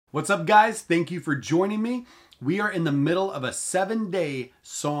What's up, guys? Thank you for joining me. We are in the middle of a 7-day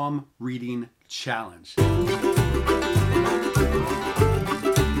Psalm reading challenge.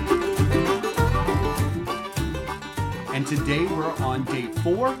 And today we're on day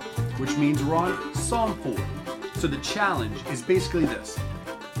 4, which means we're on Psalm 4. So the challenge is basically this.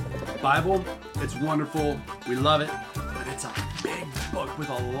 Bible, it's wonderful. We love it. But it's a big book with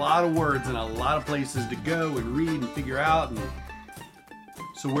a lot of words and a lot of places to go and read and figure out.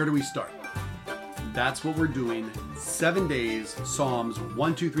 So where do we start? That's what we're doing. 7 days, Psalms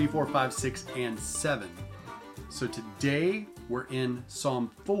 1, 2, 3, 4, 5, 6, and 7. So today we're in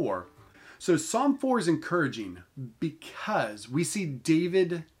Psalm 4. So Psalm 4 is encouraging because we see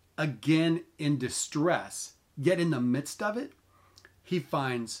David again in distress, yet in the midst of it, he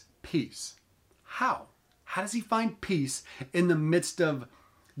finds peace. How? How does he find peace in the midst of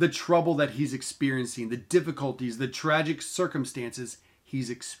the trouble that he's experiencing, the difficulties, the tragic circumstances he's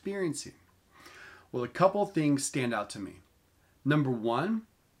experiencing? Well, a couple things stand out to me. Number one,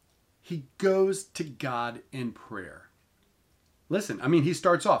 he goes to God in prayer. Listen, he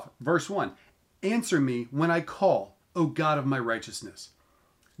starts off, verse 1, "Answer me when I call, O God of my righteousness.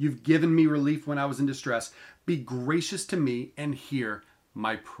 You've given me relief when I was in distress. Be gracious to me and hear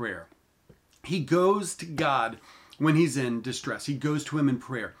my prayer." He goes to God when he's in distress. He goes to him in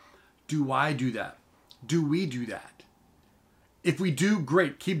prayer. Do I do that? Do we do that? If we do,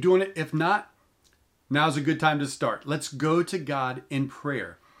 great, keep doing it. If not, now's a good time to start. Let's go to God in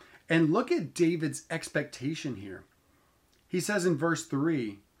prayer. And look at David's expectation here. He says in verse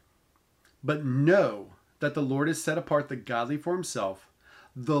 3, "But know that the Lord has set apart the godly for himself.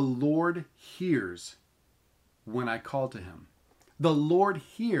 The Lord hears when I call to him." The Lord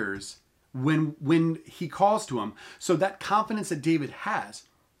hears when he calls to him. So that confidence that David has,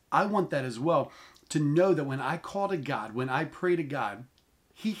 I want that as well. To know that when I call to God, when I pray to God,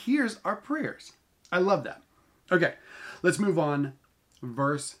 he hears our prayers. I love that. Okay, let's move on.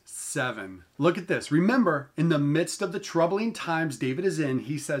 Verse 7. Look at this. Remember, in the midst of the troubling times David is in,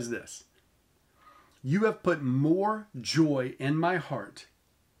 he says this, "You have put more joy in my heart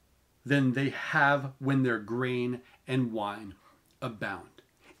than they have when their grain and wine abound."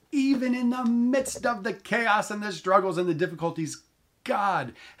 Even in the midst of the chaos and the struggles and the difficulties,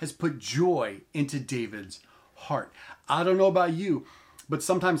 God has put joy into David's heart. I don't know about you, but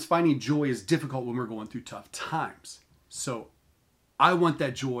sometimes finding joy is difficult when we're going through tough times. So I want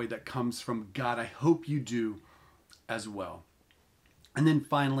that joy that comes from God. I hope you do as well. And then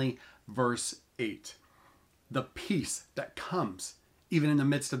finally, verse 8. The peace that comes even in the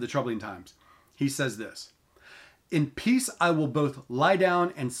midst of the troubling times. He says this, "In peace I will both lie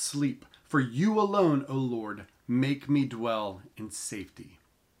down and sleep. For you alone, O Lord, make me dwell in safety."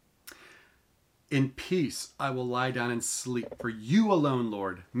 In peace I will lie down and sleep. For you alone,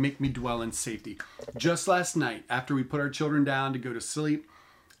 Lord, make me dwell in safety. Just last night, after we put our children down to go to sleep,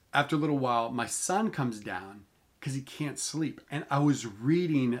 after a little while, my son comes down because he can't sleep. And I was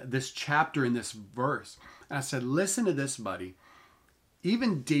reading this chapter in this verse. And I said, listen to this, buddy.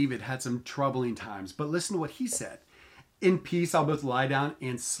 Even David had some troubling times, but listen to what he said. In peace I'll both lie down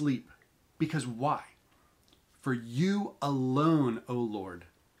and sleep. Because why? For you alone, O Lord,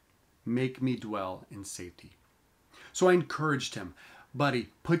 make me dwell in safety. So I encouraged him, buddy,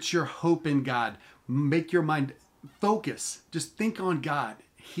 put your hope in God. Make your mind focus. Just think on God.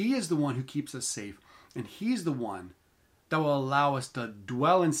 He is the one who keeps us safe. And he's the one that will allow us to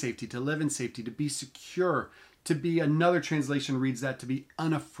dwell in safety, to live in safety, to be secure, to be, another translation reads that, to be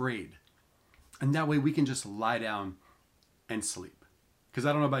unafraid. And that way we can just lie down and sleep. Because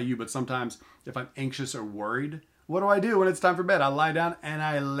I don't know about you, but sometimes if I'm anxious or worried, what do I do when it's time for bed? I lie down and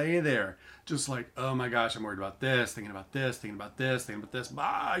I lay there. Just like, oh my gosh, I'm worried about this, thinking about this, thinking about this, thinking about this.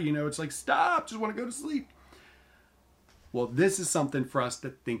 It's like, stop, just want to go to sleep. Well, this is something for us to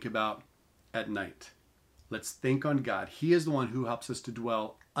think about at night. Let's think on God. He is the one who helps us to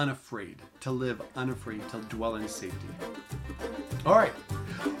dwell unafraid, to live unafraid, to dwell in safety. All right.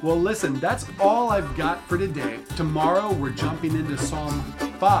 Well, listen, that's all I've got for today. Tomorrow, we're jumping into Psalm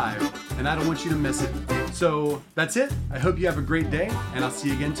 5, and I don't want you to miss it. So that's it. I hope you have a great day, and I'll see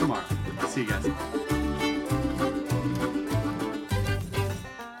you again tomorrow. See you guys.